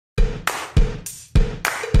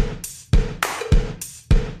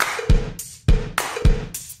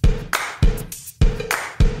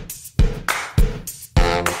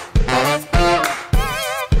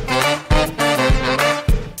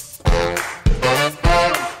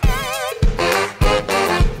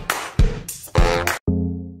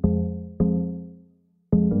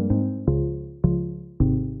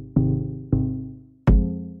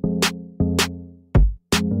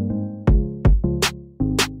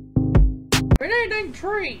We need a dang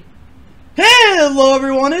tree. Hello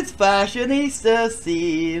everyone, it's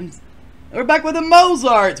FashionistaSims. We're back with the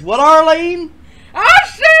Mozarts. What, Arlene? I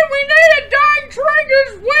said we need a dang tree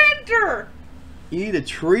this winter. You need a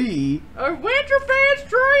tree? A Winterfest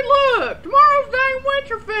tree? Look, tomorrow's dang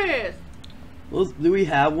Winterfest. Well, do we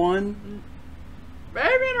have one? Maybe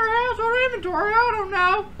in our household inventory, I don't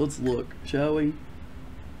know. Let's look, shall we?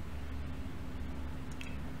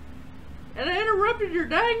 And I interrupted your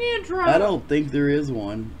dang intro. I don't think there is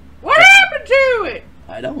one. What happened to it?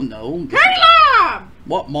 I don't know. Keylime!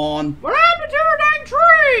 What, Mon? What happened to our dang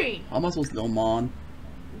tree? How am I supposed to know, Mon?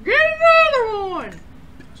 Get another one.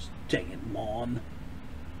 Dang it, Mon.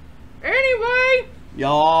 Anyway.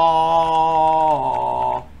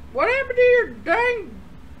 Yaw. What happened to your dang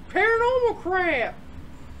paranormal crap?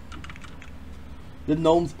 The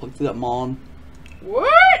gnomes picked it up, Mon.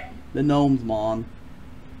 What? The gnomes, Mon.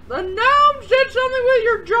 The gnomes did something with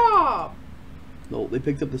your job. No, they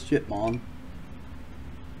picked up the shit, Mon.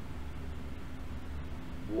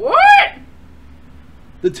 What?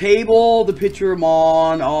 The table, the picture,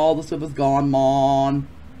 Mon. All the stuff is gone, Mon.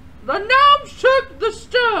 The gnomes took the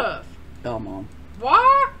stuff. Oh, Mon.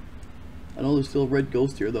 Why? I know there's still a red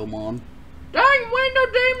ghost here, though, Mon. Dang window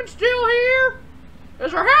demon still here?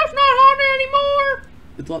 Is our house not haunted anymore?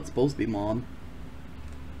 It's not supposed to be, Mon.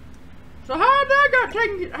 So how did that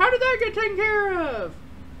get taken care of?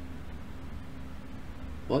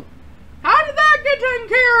 What? How did that get taken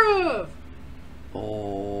care of?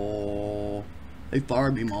 Oh, they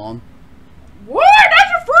fired me, Mon. What?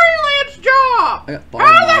 That's a freelance job! I got fired,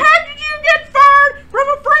 How the Mom. heck did you get fired from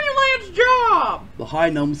a freelance job? The high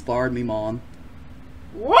gnomes fired me, Mon.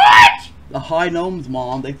 What? The high gnomes,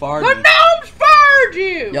 Mon. They fired The me. gnomes fired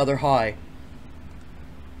you! Yeah, they're high.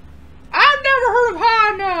 I've never heard of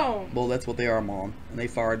high gnomes. Well, that's what they are, Mon. And they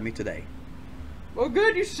fired me today. Well,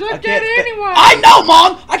 good, you I sucked can't at it anyway. I know,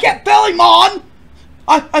 Mon! I can't belly, Mon!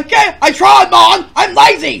 I can't! I tried, Mon! I'm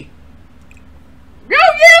lazy! Go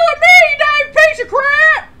yell at me, you dang piece of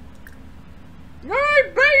crap! You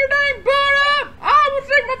ain't bring your dang butt up! I will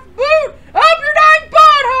stick my boot up your dang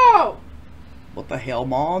butthole! What the hell,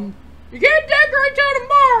 Mon? You can't decorate till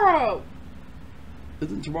tomorrow!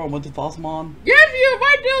 Isn't tomorrow winter fast, Mon? Yes, you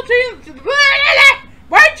wait till then!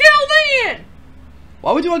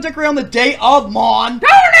 Why would you want to decorate on the day of, Mon?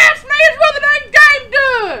 Don't ask me, it's what the dang game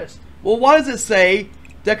does! Well, why does it say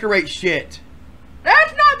decorate shit?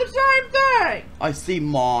 That's not the same thing! I see,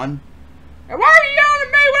 Mon. And why are you yelling at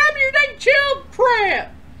me? What happened to your dang chill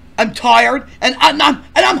crap? I'm tired, and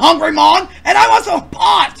I'm hungry, Mon, and I want some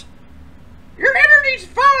pot! Your energy's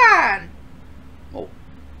fine! Oh,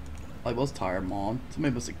 I was tired, Mon.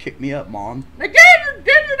 Somebody must have kicked me up, Mon. Now get your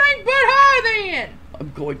dang butt high then! I'm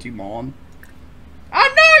going to, Mon. I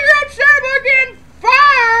know you're upset about getting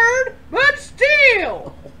fired, but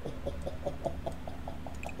still!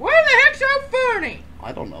 What the heck's so funny?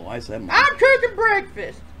 I don't know. I said, Mon. I'm cooking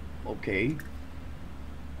breakfast. Okay.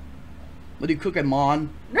 What are you cooking, Mon?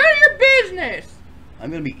 None of your business. I'm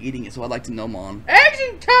gonna be eating it, so I'd like to know, Mon. Eggs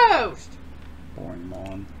and toast. Boring,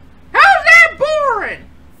 Mon. How's that boring?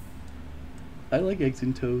 I like eggs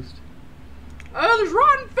and toast. Oh, there's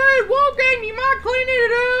rotten food. Wolfgang, you might clean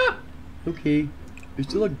it up. Okay. There's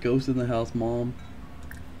still a ghost in the house, Mom.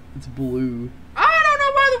 It's blue. I don't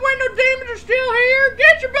know why the window demons are still here.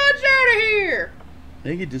 Get your butts out of here. I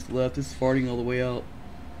think it just left. It's farting all the way out.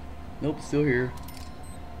 Nope, it's still here.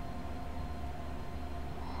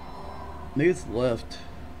 Maybe it's left.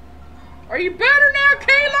 Are you better now,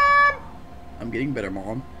 Keylime? I'm getting better,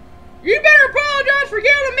 Mom. You better apologize for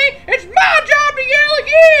yelling at me. It's my job to yell at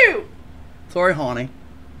you. Sorry, honey.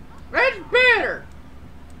 That's better.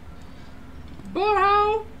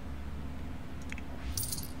 Butthole.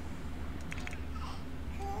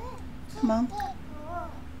 Come on.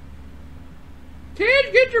 Kids,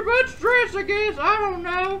 get your butts dressed, I guess. I don't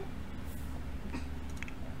know.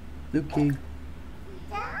 Okay.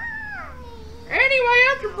 Anyway,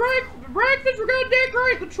 after breakfast, we're going to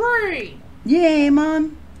decorate the tree. Yay,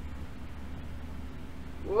 Mom.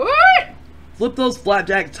 What? Flip those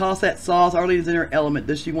flapjacks, toss that sauce. Arlene is in her element.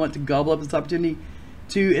 Does she want to gobble up this opportunity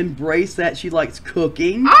to embrace that she likes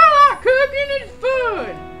cooking? I like cooking. It's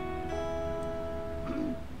fun.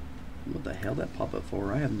 What the hell that pop up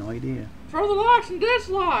for? I have no idea. For the likes and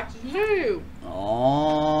dislikes, too.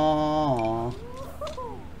 Aww.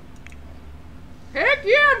 Heck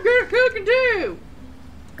yeah, I'm good at cooking, too.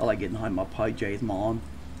 I like getting behind my pie J's, Mom.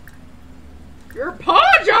 Your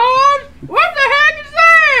pajamas? What the heck is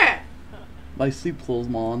that? My sleep clothes,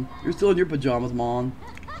 Mom. You're still in your pajamas, Mom.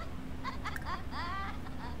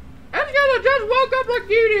 That's because I just woke up like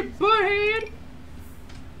you did, butthead.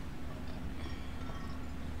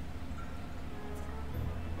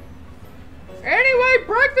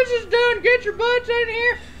 son, get your butts in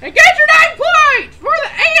here and get your dang plates before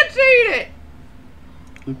the ants eat it.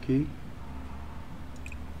 Okay.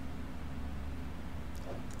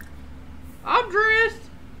 I'm dressed.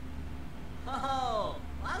 Oh,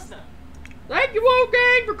 awesome. Thank you,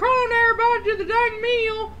 Wolfgang, for calling everybody to the dang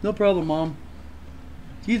meal. No problem, Mom.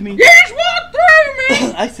 Excuse me. You just walked through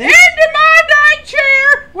me I said into my dang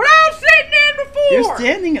chair when I was sitting in before. you're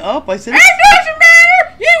standing up. I said It doesn't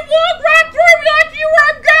matter. You walked right through me like you were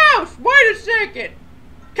a ghost. Wait a second.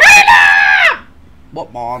 Keylime!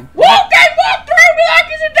 what, Mom? Wolfgang walked through me like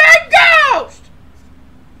he's a dang ghost.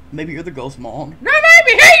 Maybe you're the ghost, Mom. No,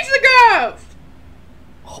 maybe he's the ghost.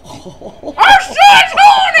 Our son's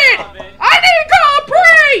haunted. I need to call a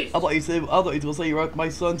priest. I thought you were gonna say my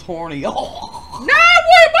son's horny. No, why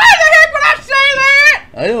the heck would I say that?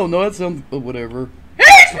 I don't know. That sounds whatever.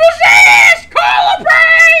 He's possessed. Call a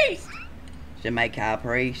priest. Should make high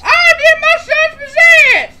priest. I did my son's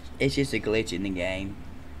possessed. It's just a glitch in the game.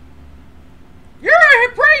 You're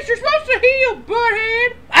a priest. You're supposed to heal,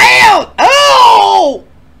 butthead. Ow! Oh!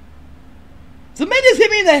 Somebody just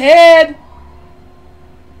hit me in the head.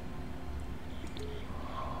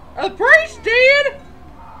 The priest did.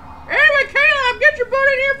 Anyway, Keylime, get your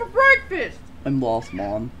butt in here for breakfast. I'm lost,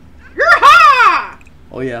 Mom. You're high.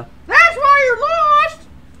 Oh yeah, That's why you're lost.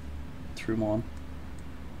 true, Mom.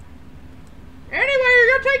 Anyway,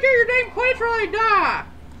 you're gonna take care of your dang plates or they die.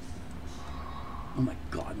 Oh my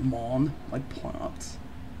God, Mom, my plants.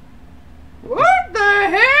 What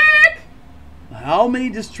the heck? How many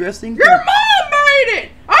distressing? Your mom made it.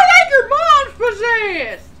 I think your mom's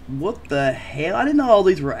possessed. What the hell? I didn't know all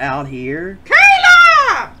these were out here.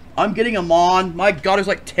 Keylime! I'm getting them on. My God, there's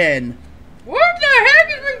like 10. What the heck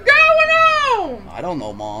has been going on? I don't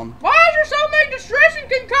know, Mom. Why is there so many distressing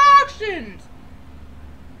concoctions?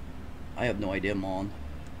 I have no idea, Mom.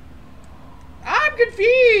 I'm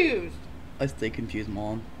confused. I stay confused,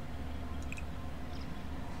 Mom.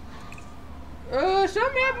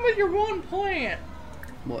 Something happened with your one plant.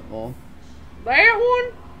 What, Mom? That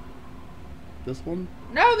one? This one?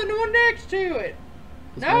 No, the one next to it.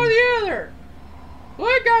 This No, one? the other.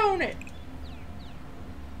 Click on it.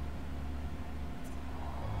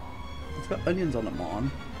 It's got onions on it,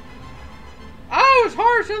 Mom. Oh, it's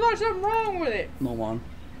harsh. I thought something wrong with it. No, Mom.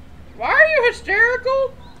 Why are you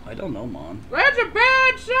hysterical? I don't know, Mom. That's a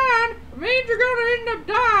bad sign. It means you're going to end up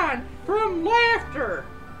dying from laughter.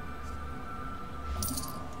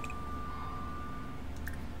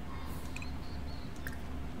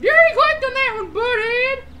 You already clicked on that one,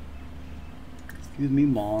 butthead. Excuse me,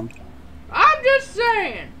 Mom. I'm just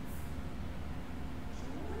saying.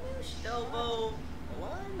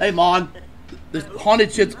 Hey, Mom. This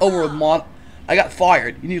haunted shit's over with, Mom. I got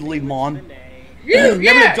fired. You need to leave, Mom. You're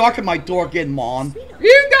gonna darken my door again, Mom.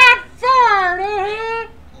 You got fired,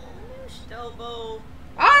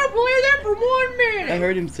 I don't believe that for 1 minute. I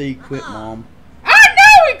heard him say he quit, Mom. I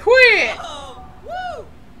know he quit.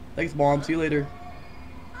 Thanks, Mom. See you later.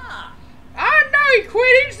 I know he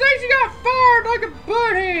quit. He just thinks he got fired like a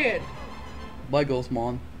butthead. Bye, Ghost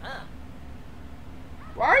Mom.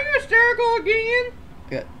 Why are you hysterical again?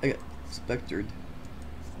 I got spectered.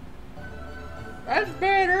 That's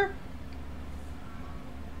better.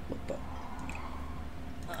 What the?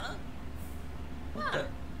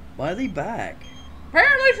 Why are they back?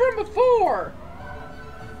 Apparently it's from before.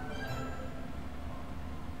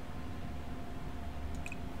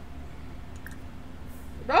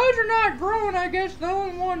 Those are not growing. I guess the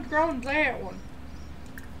only one's growing is that one.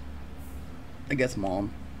 I guess,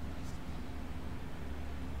 Mom.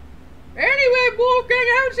 Anyway, Wolfgang,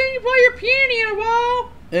 I haven't seen you play your piano in a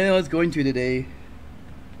while. Yeah, I was going to today.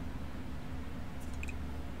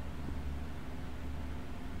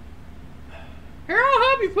 Here, I'll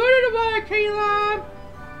help you put it away, Keylime.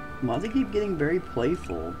 Why do they keep getting very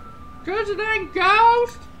playful? Cause it ain't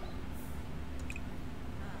ghost.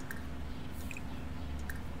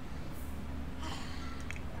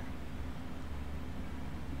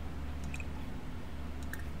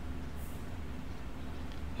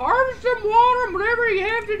 Harvest some water and whatever you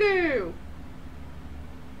have to do.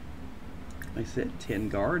 I said 10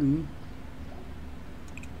 garden.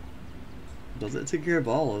 Doesn't take care of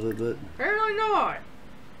all of it, but Apparently not.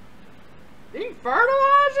 You can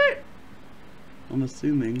fertilize it? I'm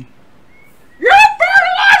assuming. You're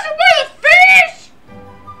fertilizing with a fish?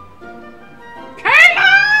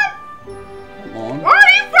 Keylime? Come on. Why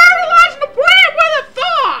are you fertilizing a plant with a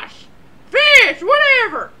fosh? Fish,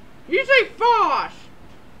 whatever. You say fosh.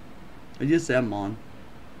 I just said I'm on.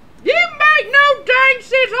 You make no dang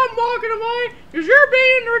sense. I'm walking away because you're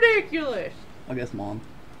being ridiculous. I guess, Mom.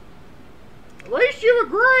 At least you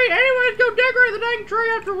agree. Anyways, go decorate the dang tree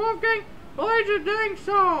after Wolfgang plays a dang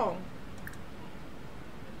song.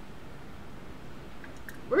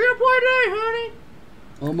 We're gonna play today, honey.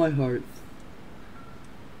 All my heart.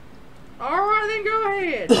 Alright, then go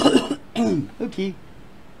ahead. Okay.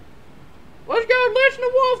 Let's go listen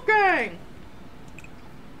to Wolfgang.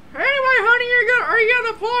 Anyway, honey, are you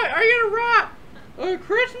gonna write a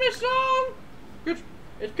Christmas song?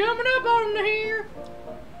 It's coming up on here.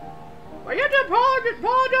 Well, you have to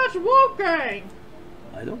apologize to Wolfgang.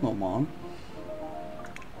 I don't know, Mom.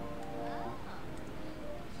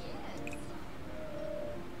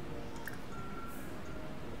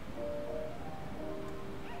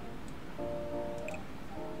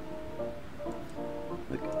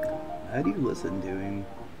 Look, how do you listen to him?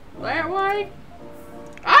 That way?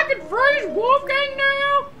 I can freeze Wolfgang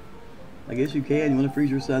now? I guess you can. You want to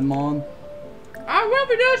freeze your son, Mom? I will if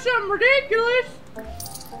he does something ridiculous.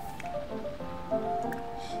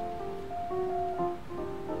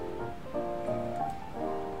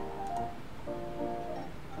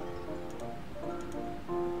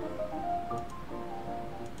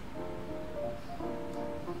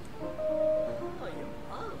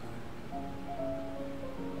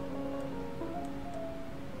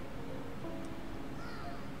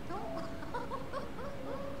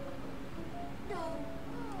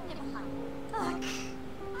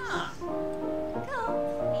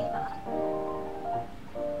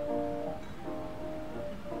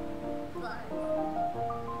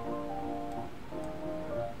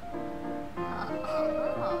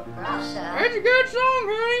 That's a good song,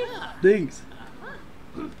 honey. Thanks.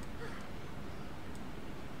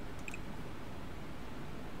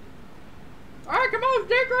 Alright, come on, let's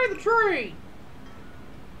decorate the tree.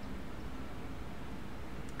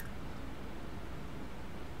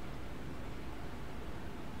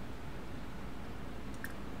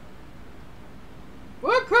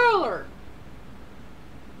 What color?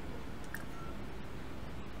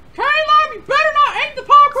 Keylime, you better not eat the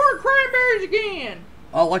popcorn and cranberries again.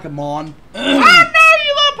 I like a Mon. I know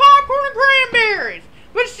you love popcorn and cranberries,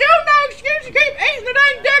 but still no excuse to keep eating the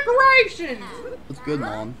dang decorations. That's good,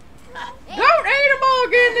 Mom. Don't eat them all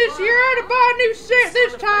again this year. I had to buy a new set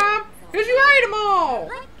this time, because you ate them all.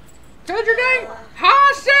 Because your dang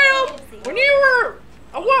high self, when you were,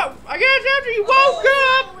 I guess after you woke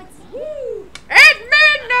up at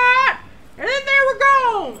midnight, and then they were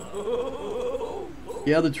gone.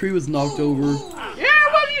 Yeah, the tree was knocked over. Yeah,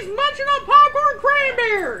 well, he's munching on popcorn and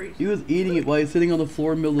cranberries. He was eating it while he was sitting on the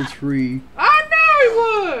floor in the middle of the tree. I know he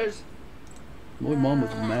was. My mom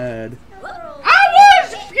was mad. I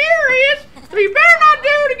was furious, so you better not do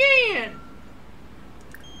it again.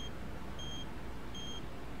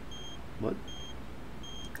 What?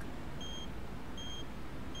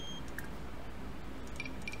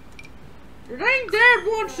 Your dang dad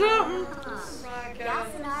wants something.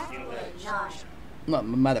 I'm not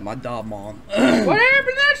mad at my dad, Mom. What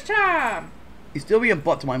happened this time? He's still being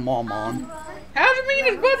butt to my mom, Mom. How's it mean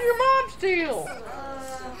it's butt to your mom still?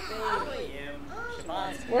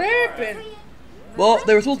 What happened? Well,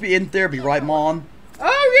 they were supposed to be in therapy, right, Mom?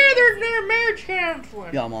 Oh yeah, they're marriage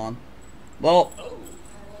counseling. Yeah, Mom. Well,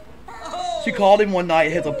 she called him one night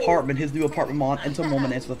at his apartment, his new apartment, Mom, and some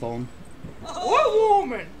woman answered the phone. What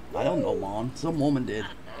woman? I don't know, Mom. Some woman did.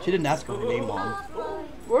 She didn't ask her name, Mom.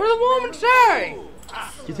 What did the woman say?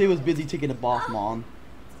 She said he was busy taking a bath, Mom.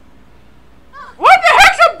 What the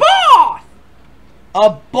heck's a bath? A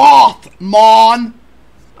bath, Mom!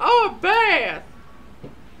 Oh, a bath.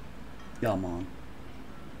 Yeah, Mom.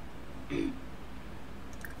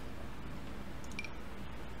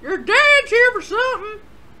 Your dad's here for something.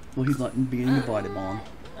 Well, he's not being invited, Mom.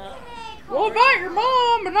 Well, invite your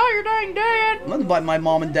mom, but not your dang dad. I'm not inviting my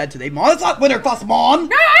mom and dad today, Mom. It's not Winterfest, Mom!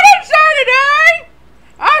 No, I didn't say today.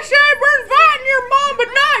 I said we're inviting your mom, but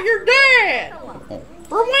not your dad. Oh.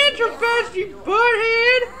 For Winterfest, you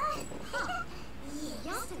butthead.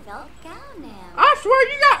 I swear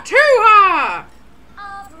you got too high.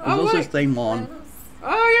 There's no such thing, Mom. Oh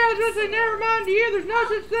yeah, I was gonna say, never mind to you, there's no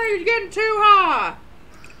such thing as getting too high.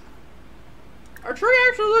 Our tree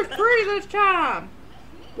actually looks pretty this time.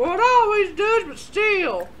 Well, it always does, but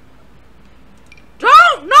still.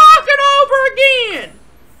 Don't knock it over again!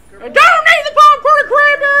 And don't eat the popcorn and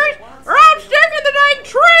cranberries, or I'm sticking the dang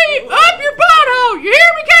tree up your butthole! You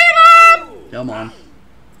hear me, Caleb? Yeah, Mom.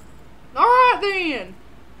 Alright then.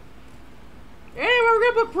 Anyway,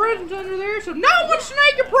 we're gonna put presents under there, so no one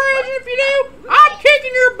snake a present. If you do, I'm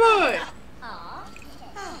kicking your butt.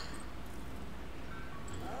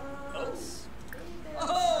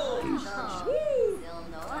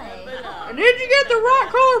 And did you get the right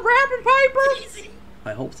color wrapping paper?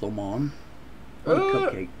 I hope so, Mom. What a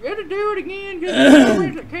cupcake. Gotta do it again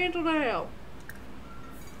because it's canceled out.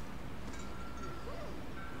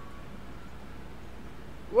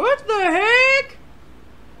 What the heck?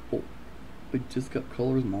 Oh, we just got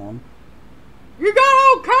colors, Mom. You got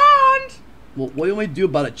all kinds. Well, what do you want me to do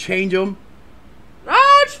about it? Change them? No,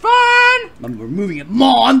 it's fine. I'm removing it,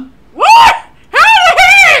 Mon. What? How the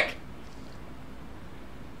heck?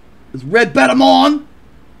 Is red better, Mon?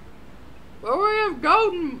 Well, we have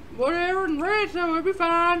golden, whatever, and red, so it'll be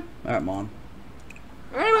fine. All right, Mon.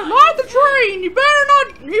 Anyway, light the tree, and you better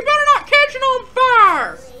not catch it on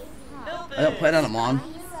fire. I don't plan on it, Mon.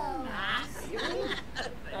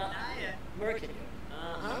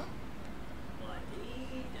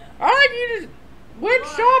 I think you just went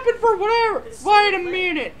shopping for whatever. Wait a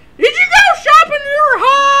minute. Did you go shopping when you were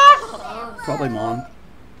high? Probably, Mon.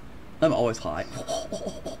 I'm always high.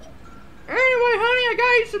 Anyway, honey, I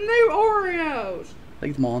got you some new Oreos.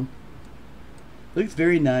 Thanks, Mon. Looks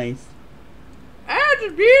very nice. That's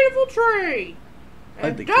a beautiful tree. I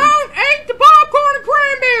And think so. don't eat the popcorn and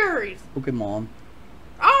cranberries. Okay, Mon.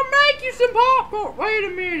 I'll make you some popcorn. Wait a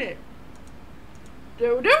minute.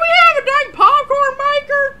 Do we have a dang popcorn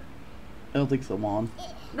maker? I don't think so, Mon.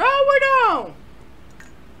 No, we don't.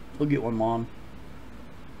 We'll get one, Mon.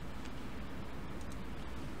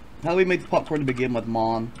 How do we make the popcorn to begin with,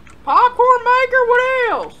 Mon? Popcorn maker?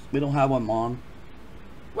 What else? We don't have one, Mon.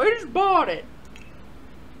 We just bought it.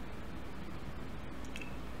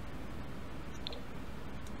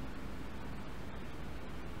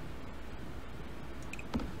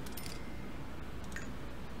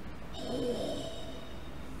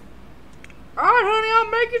 Alright, honey,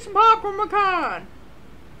 I'll make you some popcorn pecan.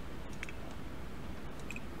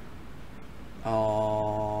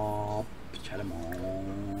 Oh, chat him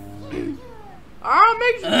on. I'll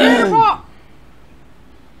make some cheddar pop.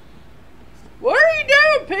 What are you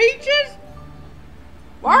doing, Peaches?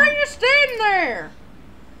 Why are you standing there?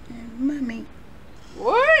 Mommy.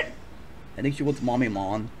 What? I think she wants mommy,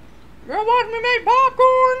 Mon. You're gonna watch me make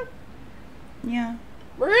popcorn? Yeah.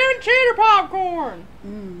 We're having cheddar popcorn.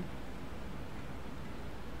 Mm.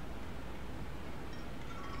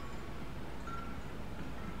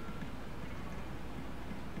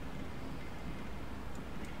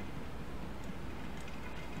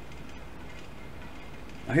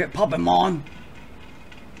 I hear it popping, Mon.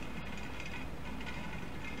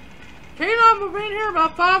 Keylime will be in here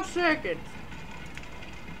about 5 seconds.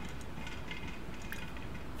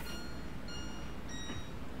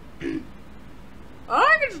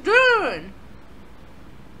 I think it's done.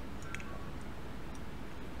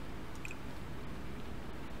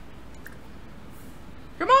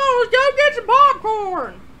 Come on, let's go get some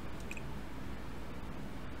popcorn.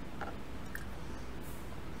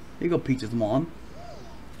 Here you go, Peaches, Mon.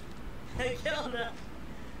 Kelna.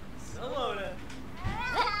 Soda.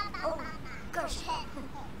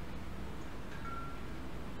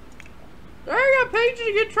 There you go, Peaches.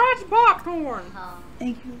 You get try some popcorn.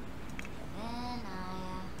 Thank you.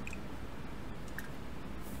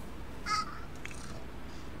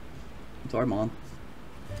 Sorry, Mon.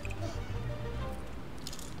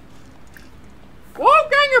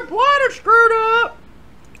 Wolfgang, your bladder's screwed up.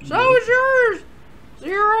 So is yours.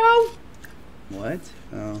 0. What?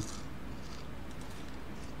 Oh.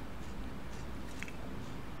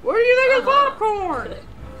 What do you think of popcorn?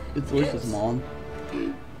 It's delicious, Mom.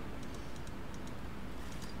 Don't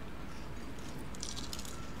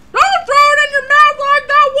throw it in your mouth like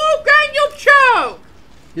that, Wolfgang. You'll choke.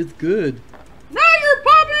 It's good. Now you're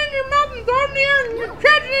popping it in your mouth and throwing it in the air and you're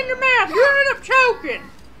catching it in your mouth. You end up choking.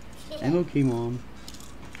 I'm okay, Mom.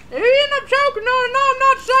 If you end up choking, no, I'm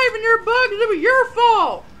not saving your bugs. It was your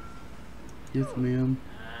fault. Yes, ma'am.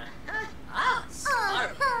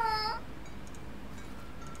 Smart.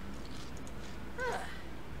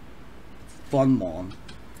 Fun, Mom.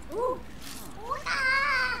 0.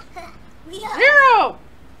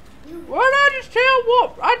 What did I just tell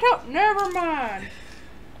Wolf? Never mind.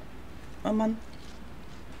 On.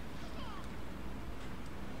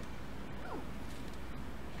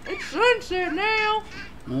 It's sunset now.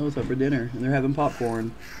 Oh, it's up for dinner, and they're having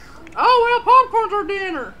popcorn. Oh, well, popcorn's our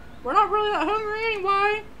dinner. We're not really that hungry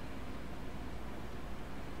anyway.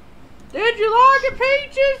 Did you like it,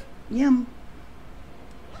 Peaches? Yum.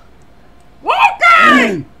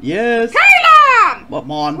 Wolfgang! Yes. Keylime! What,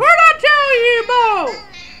 Mom? What'd I tell you about?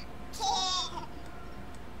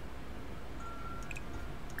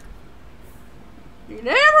 You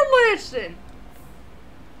never listen.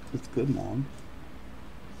 It's good, Mom.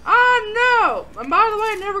 I know. And by the way,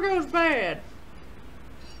 it never goes bad.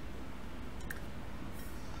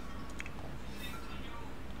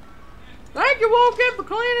 Thank you, Wolfgang, for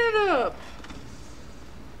cleaning it up.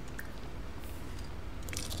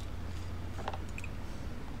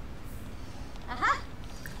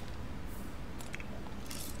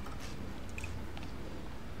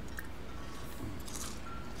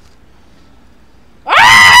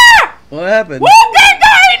 What happened? Wolfgang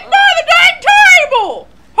got eaten by the dang table!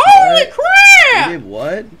 Holy What? crap! He did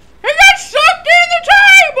what? He got sucked in the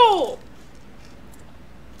table!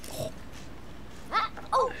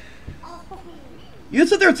 You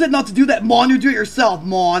sit there and said not to do that, Mon. You do it yourself,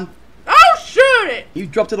 Mon. Oh, shoot it! You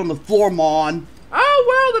dropped it on the floor, Mon. Oh,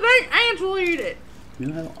 well, the dang ants will eat it. You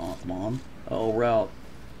don't have an aunt, Mon. Oh, route.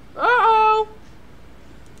 Uh-oh.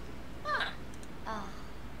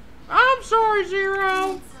 I'm sorry,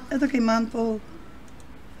 Zero. That's okay, Mon. Full.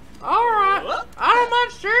 Alright. I don't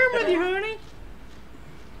mind sharing with you, honey.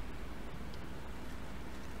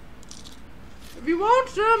 If you want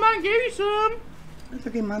some, I can give you some. That's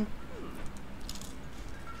okay, Mon.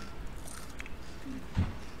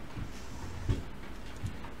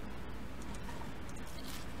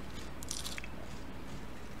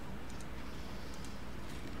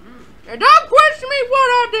 Now, don't question me what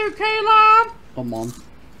I do, Keylime. Oh, Mon.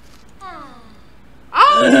 I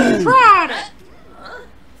was trying it.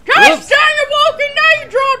 Gosh dang it, Wolfgang, now you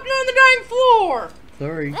dropped it on the dang floor.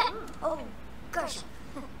 Sorry. Oh, gosh.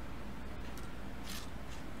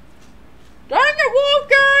 Dang it,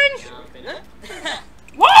 Wolfgang.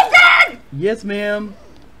 Wolfgang! Yes, ma'am.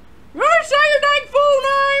 You want to say your dang full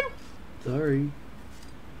name? Sorry.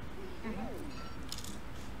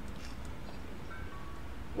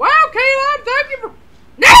 Wow, Keylime, thank you for...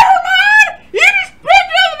 Never mind! You just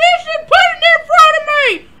picked up this and put it in front of me!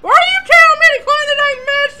 Or are you telling me to clean the dang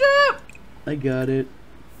mess up? I got it.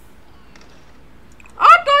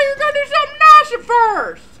 I thought you were going to do something nice at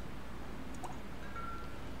first.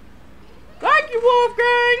 Thank you,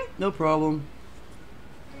 Wolfgang. No problem.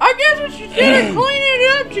 I guess I should clean it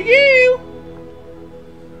up to you.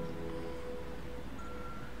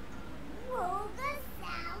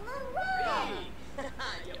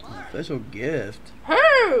 Special gift.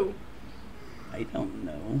 Who? I don't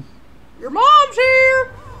know. Your mom's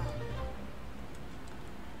here.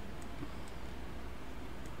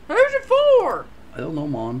 Who's it for? I don't know,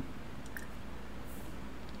 Mom.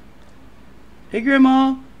 Hey,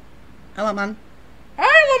 Grandma. Hello, Mom. Hey,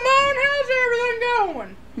 Lamone, how's everything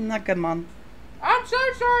going? Not good, Mom. I'm so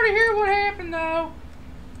sorry to hear what happened, though.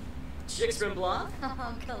 Chicks from Block?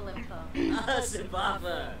 Oh, Kalimpo. Awesome,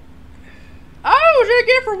 Papa. Oh, is it a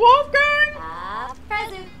gift for Wolfgang?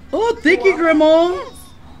 Present. Oh, thank you, Grandma.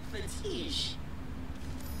 Fatish.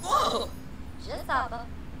 Whoa! Just Papa.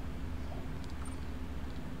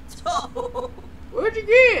 Oh. What'd you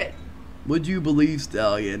get? Would you believe,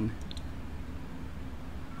 Stallion?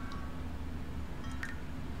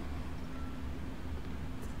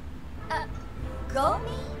 Go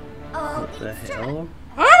me? Oh, What the it's hell?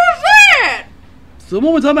 Who was that?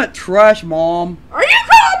 Someone was talking about trash, Mom. Are you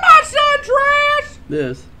calling my son trash?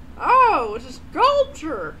 This. Oh, it's a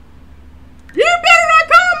sculpture. You better not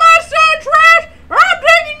call my son trash, or I'm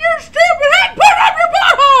taking your stupid head and putting up your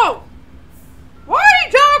butthole! Why are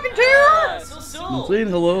you talking to her? I'm saying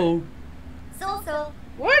hello. So.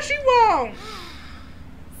 What she want?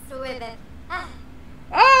 Swivet.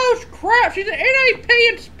 Oh, crap, she's an NAP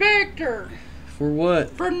inspector. For what?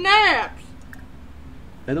 For naps.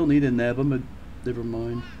 I don't need a nap. Never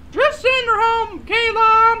mind. Just send her home,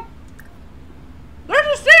 Keylime. There's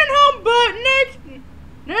a send home button next.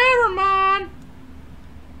 Never mind.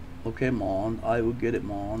 Okay, Mon. I will get it,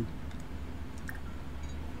 Mon.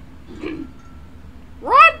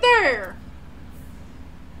 Right there.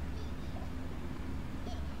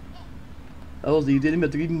 Oh, you didn't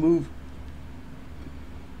have to even move.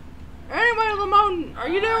 Anyway, Lamone, are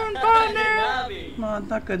you doing fine now? Mon,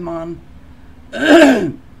 not good, Mon.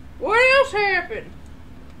 What else happened?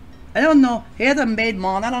 I don't know. He has a maid,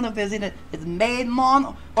 Mon. I don't know if it's either his maid,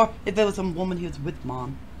 Mon, or if there was some woman he was with,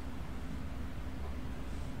 Mon.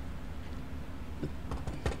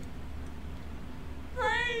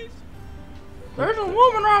 There's a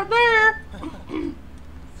woman right there.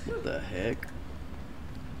 What the heck?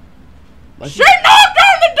 She knocked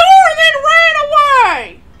on the door and then ran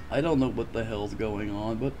away. I don't know what the hell's going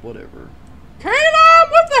on, but whatever. Keylime,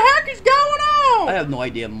 what the heck is going on? I have no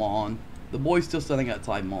idea, Mon. The boy's still standing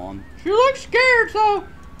outside, Mon. She looks scared, so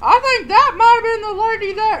I think that might have been the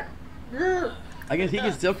lady that... Yeah. I guess he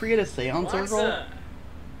can still create a seance circle.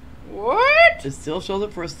 What? It still shows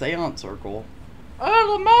up for a seance circle.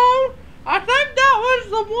 Lamone, I think that was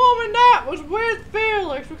the woman that was with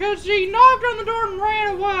Felix because she knocked on the door and ran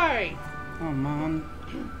away. Oh, Mon.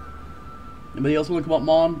 Anybody else want to come up,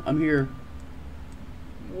 Mon? I'm here.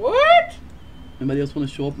 What? Anybody else want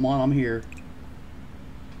to show up, Mon? I'm here.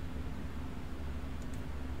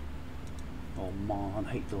 Oh, Mon,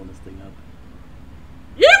 I hate filling this thing up.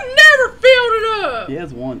 You've never filled it up.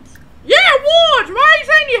 Yes, once. Yeah, once. Why are you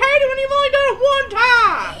saying you hate it when you've only done it one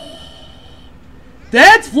time?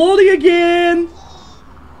 Dad's floating again!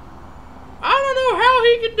 I don't know how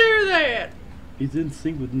he can do that. He's in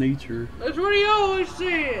sync with nature. That's what he always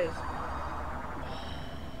says.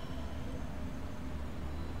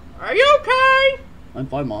 Are you okay? I'm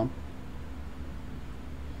fine, Mom.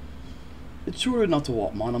 It's shorter not to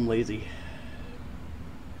walk, Mom. I'm lazy.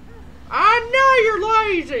 I know you're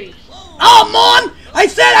lazy. Oh, Mom! I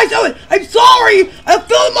said it! I'm sorry! I feel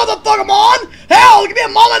the motherfucker, Mom! Hell, give me a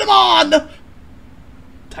moment, Mom!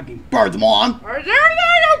 Talking birds, Mom! Is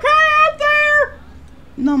everything okay out there?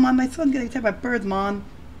 No, Mom, my son's getting attacked by birds, Mom.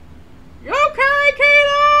 You okay,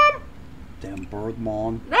 Keylime? Damn bird,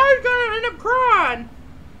 Mom. Now he's gonna end up crying.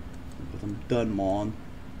 Because I'm done, Mom.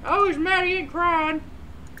 Oh, he's mad he ain't crying.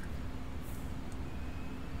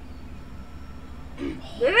 Did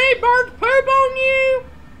any birds poop on you?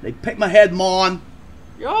 They picked my head, Mom.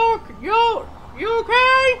 You okay?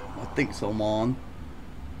 I think so, Mom.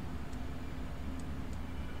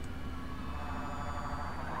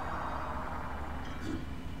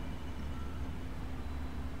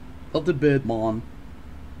 Up to bed, Mom.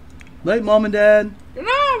 Night, Mom and Dad. Good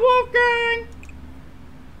night, Wolfgang.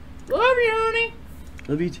 Love you, honey.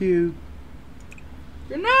 Love you too.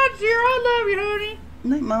 Good night, Zero. I love you, honey.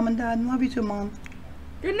 Night, Mom and Dad. Love you too, Mom.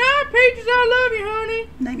 Good night, Peaches. I love you, honey.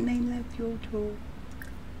 Night, love you too.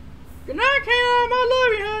 Good night, Keylime. I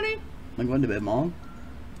love you, honey. I'm going to bed, Mom.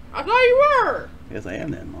 I thought you were. Yes, I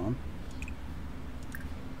am then, Mom.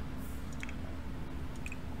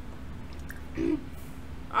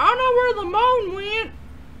 I don't know where the moan went.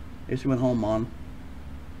 Guess she went home, Mom.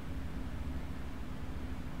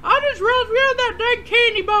 I just realized we had that dang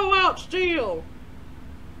candy bowl out still.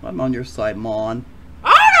 I'm on your side, Mom.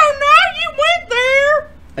 I don't know. You went there.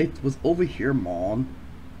 I was over here, Mom.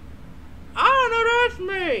 I don't know. That's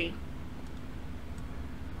me.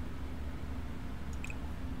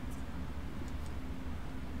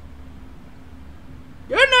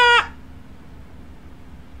 Good night.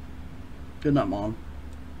 Good night, Mom.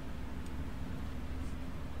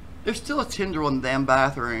 There's still a Tinder in the damn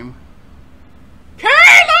bathroom.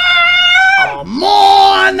 Keylime! Oh,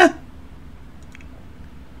 Mom!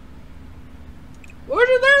 Was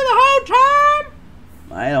you there the whole time?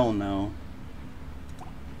 I don't know.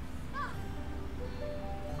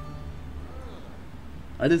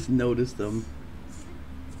 I just noticed them.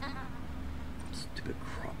 Stupid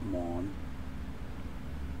crap, Mom.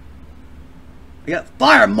 I got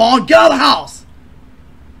fired, Mom! Get out of the house!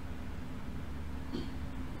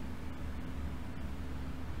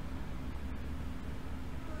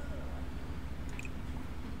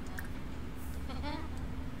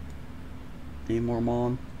 Any more,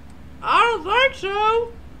 Mom? I don't think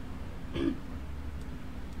so.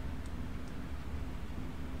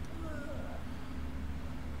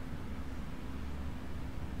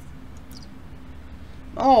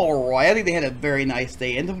 Alright, I think they had a very nice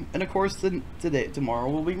day. And of course, tomorrow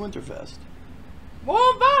will be Winterfest.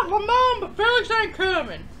 We'll invite Lamont, but Felix ain't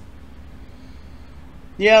coming.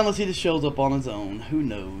 Yeah, unless he just shows up on his own. Who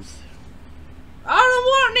knows? I don't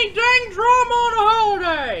want any dang drama on a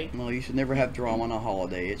holiday. Well, you should never have drama on a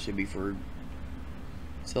holiday. It should be for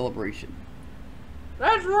celebration.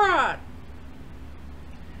 That's right.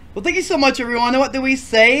 Well, thank you so much, everyone. And what do we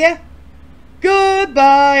say?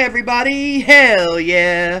 Goodbye, everybody. Hell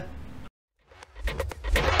yeah.